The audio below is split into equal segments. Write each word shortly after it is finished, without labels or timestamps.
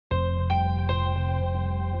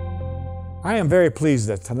I am very pleased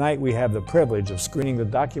that tonight we have the privilege of screening the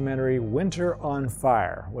documentary Winter on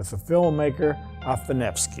Fire with the filmmaker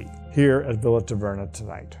Afanevsky here at Villa Taverna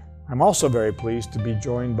tonight. I'm also very pleased to be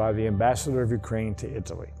joined by the Ambassador of Ukraine to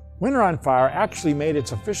Italy. Winter on Fire actually made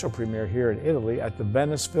its official premiere here in Italy at the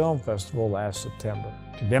Venice Film Festival last September.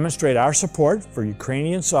 To demonstrate our support for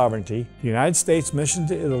Ukrainian sovereignty, the United States Mission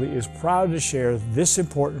to Italy is proud to share this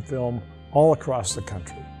important film all across the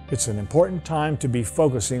country. It's an important time to be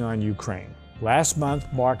focusing on Ukraine. Last month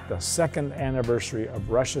marked the second anniversary of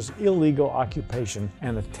Russia's illegal occupation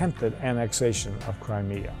and attempted annexation of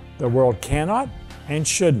Crimea. The world cannot and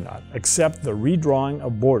should not accept the redrawing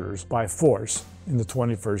of borders by force in the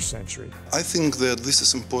 21st century. I think that this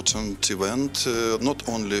is an important event, not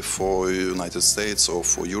only for the United States or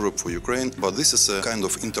for Europe, for Ukraine, but this is a kind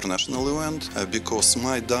of international event because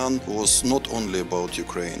Maidan was not only about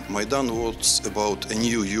Ukraine. Maidan was about a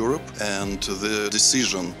new Europe and the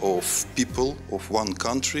decision of people of one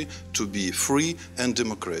country to be free and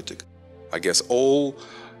democratic. I guess all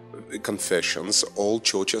confessions, all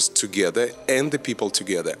churches together and the people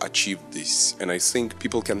together achieved this. And I think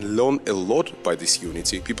people can learn a lot by this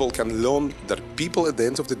unity. People can learn that people at the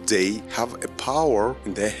end of the day have a power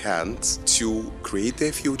in their hands to create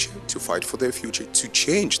their future, to fight for their future, to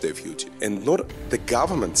change their future. And not the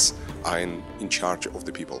governments are in charge of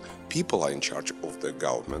the people. People are in charge of the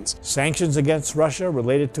governments. Sanctions against Russia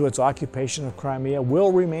related to its occupation of Crimea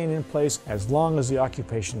will remain in place as long as the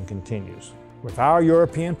occupation continues. With our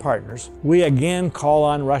European partners, we again call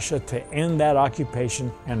on Russia to end that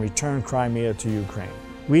occupation and return Crimea to Ukraine.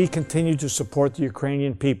 We continue to support the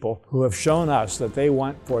Ukrainian people who have shown us that they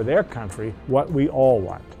want for their country what we all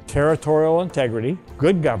want: territorial integrity,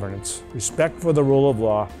 good governance, respect for the rule of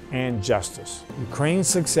law, and justice. Ukraine's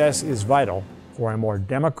success is vital for a more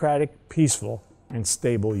democratic, peaceful, and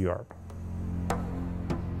stable Europe.